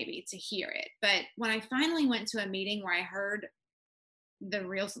ears maybe to hear it, but when I finally went to a meeting where I heard the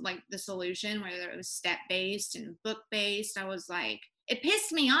real, like, the solution, whether it was step based and book based, I was like, it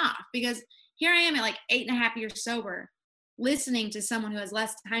pissed me off because here I am at like 8.5 years sober, listening to someone who has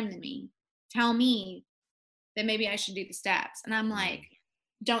less time than me tell me that maybe I should do the steps, and I'm like, Mm,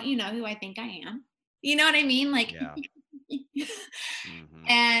 don't you know who I think I am? You know what I mean? Like, yeah. Hmm.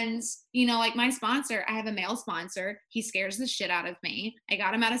 and like my sponsor, I have a male sponsor. He scares the shit out of me. I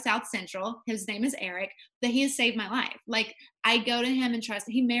got him out of South Central. His name is Eric. That he has saved my life. Like I go to him and trust.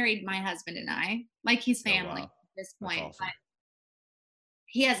 He married my husband and I. Like he's Oh, family at wow. this That's point. But awesome.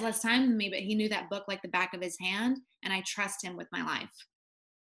 he has less time than me. But he knew that book like the back of his hand, and I trust him with my life.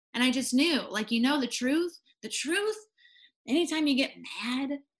 And I just knew, like, the truth. The truth. Anytime you get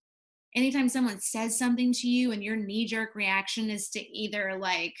mad, anytime someone says something to you and your knee jerk reaction is to either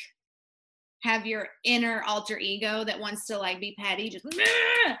like have your inner alter ego that wants to like be petty, just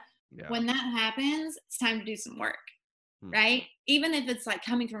Yeah. when that happens, it's time to do some work, Hmm. right? Even if it's like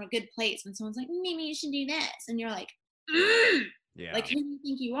coming from a good place, when someone's like, maybe you should do this, and you're like, "Mm." Like, Yeah. who do you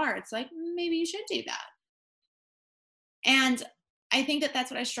think you are? It's like, maybe you should do that. And I think that that's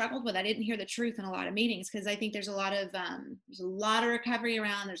what I struggled with. I didn't hear the truth in a lot of meetings because I think there's a lot of recovery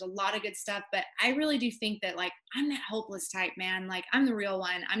around. There's a lot of good stuff, but I really do think that like I'm that hopeless type, man. Like I'm the real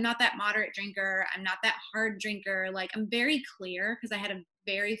one. I'm not that moderate drinker. I'm not that hard drinker. Like I'm very clear because I had a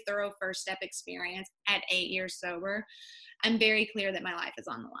very thorough first step experience at 8 years sober. I'm very clear that my life is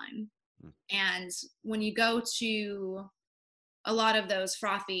on the line. Hmm. And when you go to a lot of those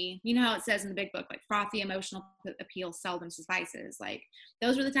frothy, you know how it says in the big book, like frothy emotional appeal seldom suffices. Like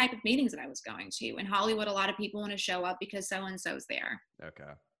those were the type of meetings that I was going to. In Hollywood, a lot of people want to show up because so-and-so's there.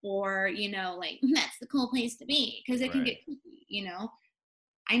 Okay. Or, you know, like that's the cool place to be because it can get creepy, you know.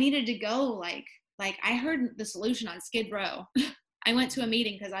 I needed to go like I heard the solution on Skid Row. I went to a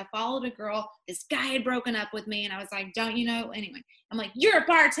meeting because I followed a girl. This guy had broken up with me and I was like, don't you know? Anyway, I'm like, you're a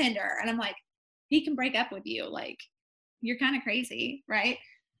bartender. And I'm like, he can break up with you. Like, you're kind of crazy, right?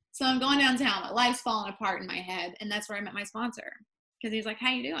 So I'm going downtown. My life's falling apart in my head. And that's where I met my sponsor because he's like,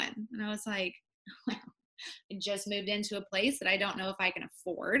 how you doing? And I was like, well, I just moved into a place that I don't know if I can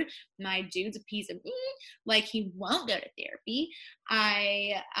afford. My dude's a piece of like he won't go to therapy.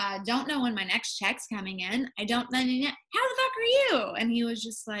 I don't know when my next check's coming in. I don't know. How the fuck are you? And he was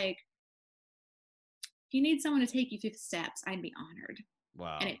just like, if you need someone to take you through the steps, I'd be honored.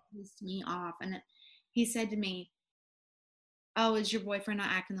 Wow. And it pissed me off. And he said to me, oh, is your boyfriend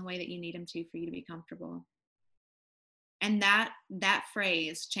not acting the way that you need him to for you to be comfortable? And that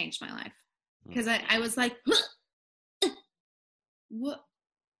phrase changed my life. Because I was like, what?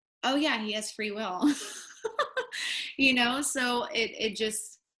 Oh yeah, he has free will. You know, so it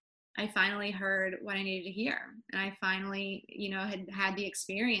just, I finally heard what I needed to hear. And I finally, you know, had the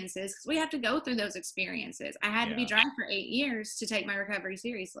experiences because we have to go through those experiences. I had to be dry for 8 years to take my recovery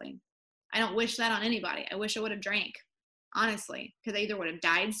seriously. I don't wish that on anybody. I wish I would have drank, honestly, because I either would have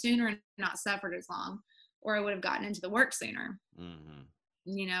died sooner and not suffered as long, or I would have gotten into the work sooner. Mm-hmm.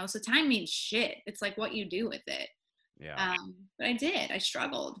 You know, so time means shit. It's like what you do with it. Yeah. But I did. I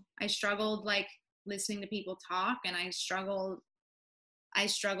struggled like listening to people talk, and I struggled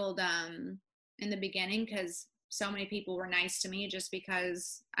in the beginning because so many people were nice to me just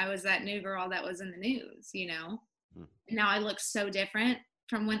because I was that new girl that was in the news, you know. And now I look so different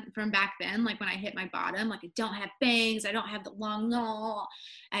from back then. Like when I hit my bottom, like I don't have bangs, I don't have the long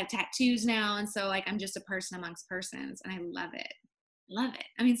I have tattoos now, and so like I'm just a person amongst persons, and I love it.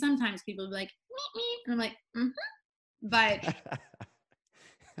 I mean, sometimes people will be like, and I'm like, but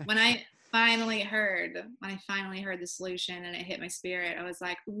when I finally heard the solution and it hit my spirit, I was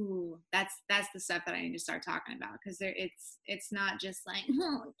like, ooh, that's the stuff that I need to start talking about, because it's not just like,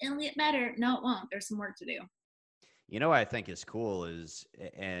 oh, it'll get better. No, it won't. There's some work to do. You know what I think is cool is,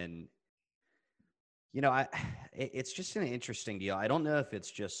 and you know, it's just an interesting deal. I don't know if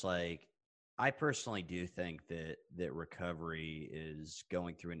it's just like, I personally do think that recovery is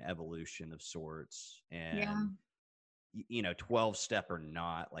going through an evolution of sorts, and you know, 12-step or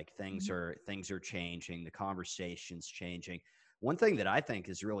not, like things are changing, the conversation's changing. One thing that I think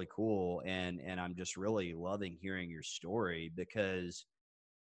is really cool, and I'm just really loving hearing your story, because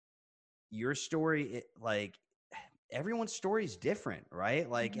your story, like everyone's story is different, right?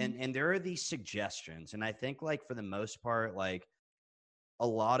 Like, and there are these suggestions, and I think like for the most part, like a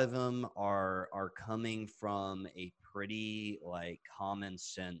lot of them are coming from a pretty like common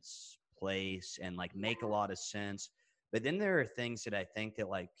sense place and like make a lot of sense. But then there are things that I think that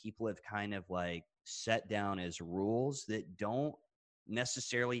like people have kind of like set down as rules that don't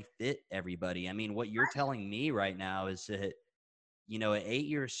necessarily fit everybody. I mean, what you're telling me right now is that, you know, at 8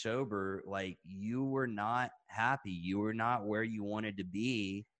 years sober, like you were not happy. You were not where you wanted to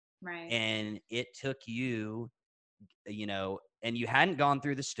be. Right. And it took you, you know, and you hadn't gone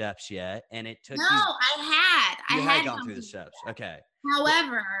through the steps yet. And it took I had gone through the steps. Okay.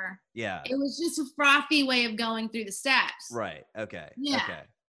 However, it was just a frothy way of going through the steps. Right. Okay. Yeah. Okay.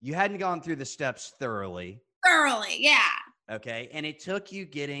 You hadn't gone through the steps thoroughly. Yeah. Okay. And it took you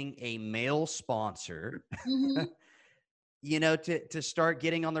getting a male sponsor, you know, to start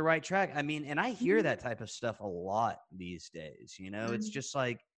getting on the right track. I mean, and I hear that type of stuff a lot these days. You know, it's just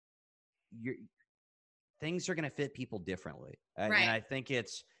like things are going to fit people differently. And I think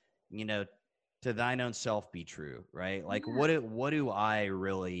it's, you know, to thine own self be true, right? Like what do I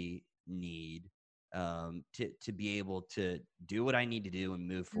really need to be able to do what I need to do and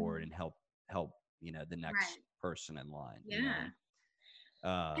move forward and help, you know, the next person in line. Yeah. You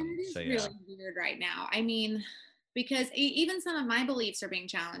know? And it is really weird right now. I mean, because even some of my beliefs are being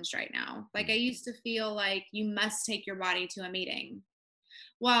challenged right now. Like I used to feel like you must take your body to a meeting.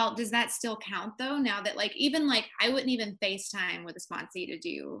 Well, does that still count though? Now that like, even like I wouldn't even FaceTime with a sponsor to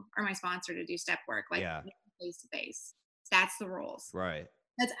do, or my sponsor to do step work, like face to face. That's the rules. Right.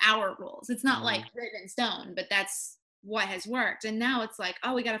 That's our rules. It's not like written in stone, but that's what has worked. And now it's like,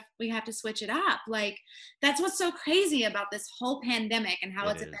 oh, we have to switch it up. Like that's what's so crazy about this whole pandemic and how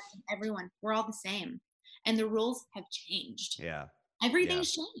it's affecting everyone. We're all the same. And the rules have changed. Yeah.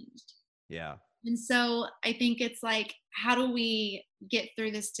 Everything's changed. Yeah. And so I think it's like, how do we get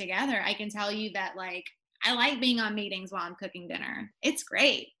through this together? I can tell you that like I like being on meetings while I'm cooking dinner. It's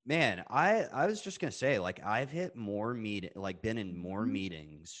great. Man, I was just gonna say, like, I've hit more been in more Mhm.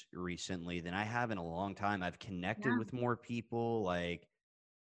 meetings recently than I have in a long time. I've connected Yeah. with more people. Like,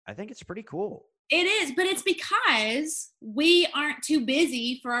 I think it's pretty cool. It is, but it's because we aren't too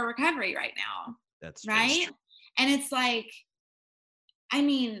busy for our recovery right now, That's true. right? And it's like, I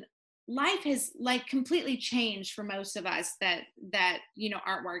mean, life has like completely changed for most of us that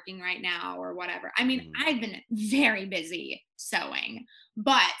aren't working right now or whatever. I mean, Mhm. I've been very busy sewing,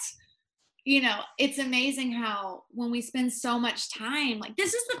 but it's amazing how when we spend so much time, like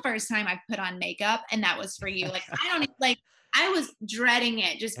this is the first time I've put on makeup, and that was for you. Like I don't like I was dreading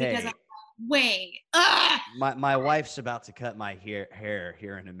it just because I'm Hey, like, wait, ugh. my wife's about to cut my hair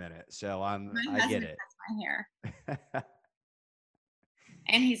here in a minute, so My I get husband it. cuts my hair,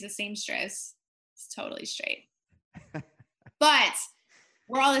 and he's a seamstress. It's totally straight. But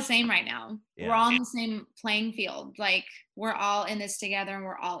we're all the same right now. We're Yeah, all on the same playing field. Like we're all in this together and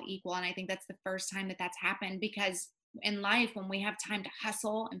we're all equal. And I think that's the first time that that's happened because in life, when we have time to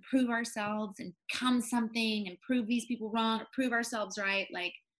hustle and prove ourselves and become something and prove these people wrong or prove ourselves right,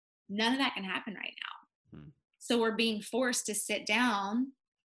 like none of that can happen right now. hmm, So we're being forced to sit down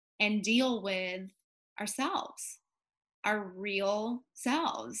and deal with ourselves, our real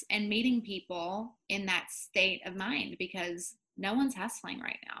selves, and meeting people in that state of mind because no one's hustling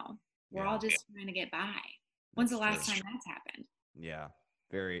right now. We're all yeah, just trying to get by. When's the that's true. last time that's happened? Yeah,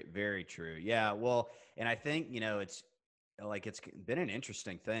 very, very true. Yeah, well, and I think, it's been an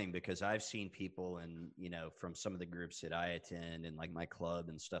interesting thing because I've seen people and, from some of the groups that I attend and like my club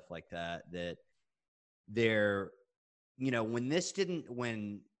and stuff like that, that they're,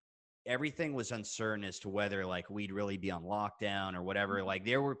 when everything was uncertain as to whether like we'd really be on lockdown or whatever, like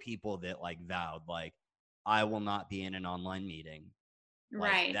there were people that like vowed, like, I will not be in an online meeting.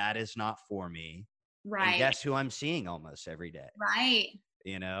 Like Right, that is not for me. And right, guess who I'm seeing almost every day? right.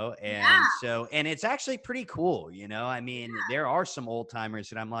 And Yeah, so, and it's actually pretty cool. I mean, there are some old timers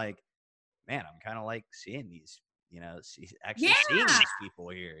that I'm like, man, I'm kind of like seeing these, actually seeing yeah. these people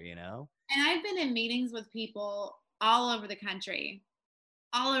here. And I've been in meetings with people all over the country,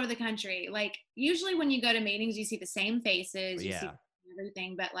 all over the country. Like usually when you go to meetings, you see the same faces, But you see yeah,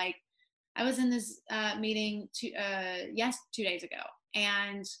 everything. But like I was in this meeting 2 days ago,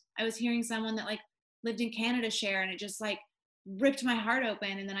 and I was hearing someone that like lived in Canada share, and it just like ripped my heart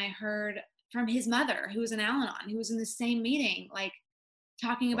open. And then I heard from his mother, who was an Al-Anon, who was in the same meeting, like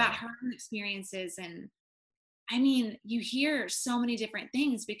talking about wow, her experiences. And I mean, you hear so many different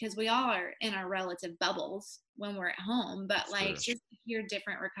things because we all are in our relative bubbles when we're at home, but that's like true. just to hear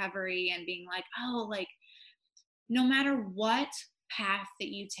different recovery and being like, oh, like no matter what path that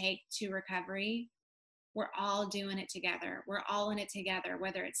you take to recovery, we're all doing it together. We're all in it together,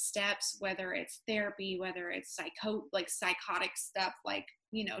 whether it's steps, whether it's therapy, whether it's psychotic stuff, like,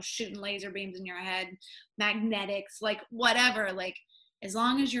 shooting laser beams in your head, magnetics, like whatever, like as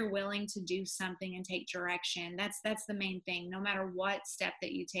long as you're willing to do something and take direction, that's the main thing. No matter what step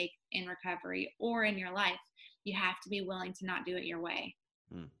that you take in recovery or in your life, you have to be willing to not do it your way.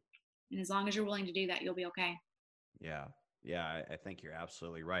 Hmm. And as long as you're willing to do that, you'll be okay. Yeah. Yeah. I think you're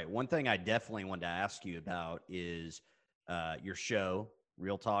absolutely right. One thing I definitely wanted to ask you about is your show,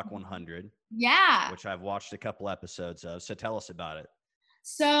 Real Talk 100, Yeah. which I've watched a couple episodes of. So tell us about it.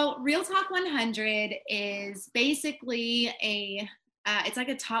 So Real Talk 100 is basically it's like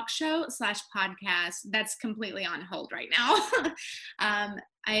a talk show slash podcast that's completely on hold right now.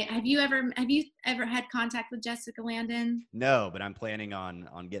 Have you ever had contact with Jessica Landon? No, but I'm planning on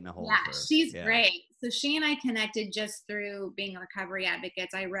getting a hold Yeah, of her. she's Yeah. great. So she and I connected just through being recovery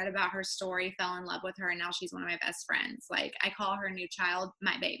advocates. I read about her story, fell in love with her, and now she's one of my best friends. Like I call her new child,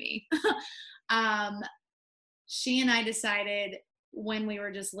 my baby. um, she and I decided when we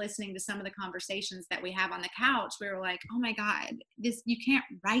were just listening to some of the conversations that we have on the couch, we were like, oh my God, you can't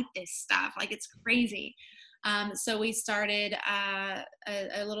write this stuff. Like it's crazy. So we started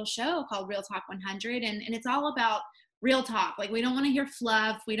a little show called Real Talk 100, and it's all about real talk. Like we don't want to hear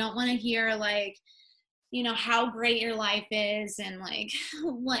fluff. We don't want to hear like, how great your life is and like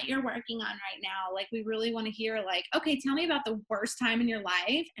what you're working on right now. Like we really want to hear like, okay, tell me about the worst time in your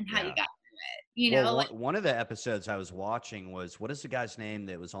life and how you Yeah. got through it. Well, Like one of the episodes I was watching was, what is the guy's name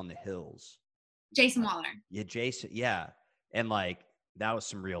that was on the hills? Jason Waller. Yeah, Jason. Yeah. And like, that was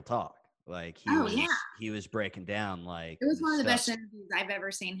some real talk. Like Oh yeah. he was breaking down like It was the one of the stuff. best interviews I've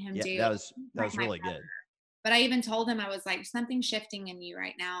ever seen him Yeah. do. That was Like my really brother. good. But I even told him, I was like, something's shifting in you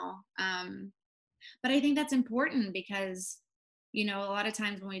right now. But I think that's important because, a lot of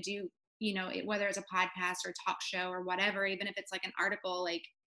times when we do, whether it's a podcast or talk show or whatever, even if it's like an article, like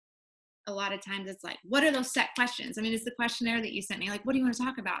a lot of times it's like, what are those set questions? I mean, it's the questionnaire that you sent me, like, what do you want to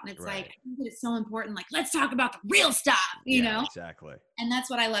talk about? And it's like, I think that it's so important. Like, let's talk about the real stuff, you know? Exactly. And that's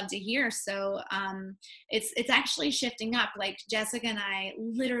what I love to hear. So it's actually shifting up. Like Jessica and I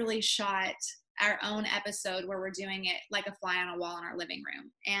literally shot our own episode where we're doing it like a fly on a wall in our living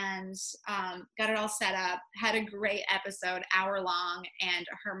room, and got it all set up, had a great episode, hour long, and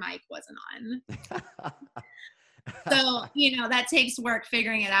her mic wasn't on. So, you know, that takes work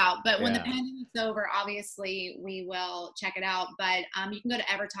figuring it out. But when the pandemic's over, obviously we will check it out. But you can go to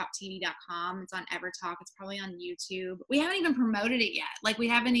evertalktv.com. It's on Evertalk. It's probably on YouTube. We haven't even promoted it yet. Like we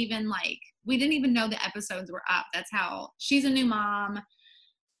didn't even know the episodes were up. That's how, she's a new mom.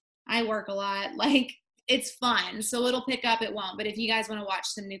 I work a lot. Like it's fun. So it'll pick up, it won't. But if you guys want to watch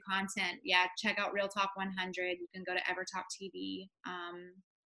some new content, check out Real Talk 100. You can go to Evertalk TV.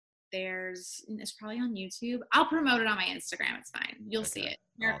 It's probably on YouTube. I'll promote it on my Instagram. It's fine. You'll see it.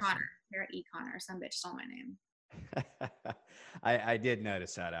 Tara Connor, Tara E. Connor. Some bitch stole my name. I did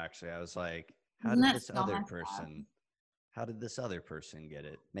notice that actually. I was like, how did this other person get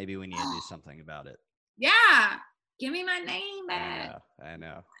it? Maybe we need to do something about it. Yeah. Give me my name back. I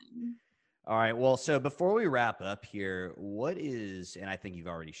know. All right. Well, so before we wrap up here, and I think you've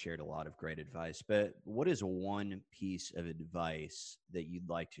already shared a lot of great advice, but what is one piece of advice that you'd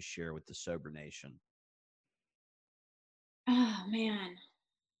like to share with the Sober Nation? Oh, man.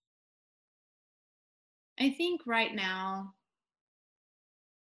 I think right now,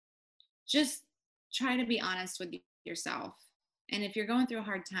 just try to be honest with yourself. And if you're going through a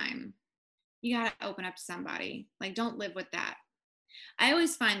hard time, you got to open up to somebody. Like, don't live with that. I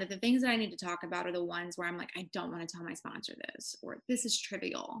always find that the things that I need to talk about are the ones where I'm like, I don't want to tell my sponsor this, or this is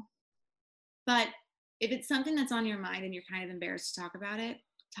trivial. But if it's something that's on your mind and you're kind of embarrassed to talk about it,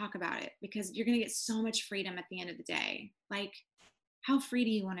 because you're going to get so much freedom at the end of the day. Like, how free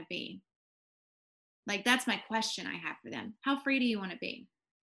do you want to be? Like, that's my question I have for them. How free do you want to be?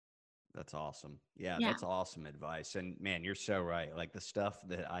 That's awesome. Yeah, that's awesome advice. And man, you're so right. Like the stuff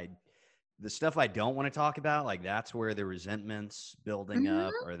I don't want to talk about, like that's where the resentment's building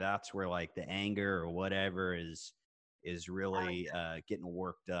up, or that's where like the anger or whatever is really getting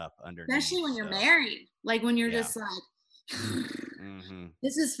worked up underneath. Especially when you're married, like when you're just like,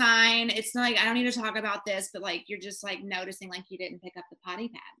 this is fine. It's not like, I don't need to talk about this, but like, you're just like noticing like you didn't pick up the potty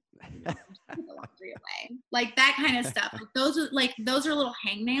pad. The laundry away. Like that kind of stuff. Like those are little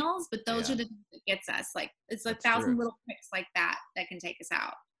hangnails, but those are the things that gets us. Like it's like 1,000 little tricks like that can take us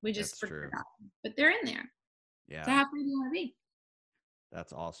out. We just forget about them, but they're in there. Yeah. So how free do you want to be?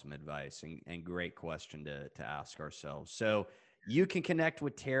 That's awesome advice and great question to ask ourselves. So you can connect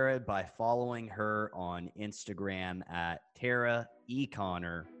with Tara by following her on Instagram at Tara E.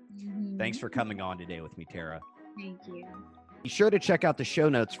 Connor. Thanks for coming on today with me, Tara. Thank you. Be sure to check out the show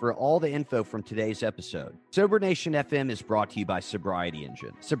notes for all the info from today's episode. Sober Nation FM is brought to you by Sobriety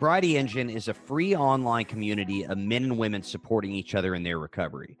Engine. Sobriety Engine is a free online community of men and women supporting each other in their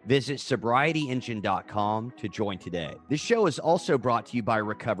recovery. Visit sobrietyengine.com to join today. This show is also brought to you by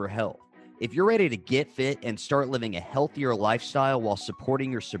Recover Health. If you're ready to get fit and start living a healthier lifestyle while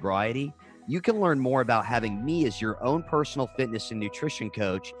supporting your sobriety, you can learn more about having me as your own personal fitness and nutrition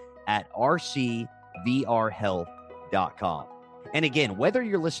coach at rcvrhealth.com. And again, whether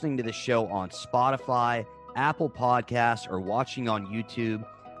you're listening to the show on Spotify, Apple Podcasts, or watching on YouTube,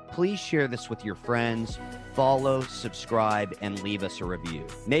 please share this with your friends, follow, subscribe, and leave us a review.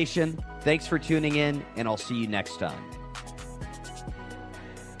 Nation, thanks for tuning in, and I'll see you next time.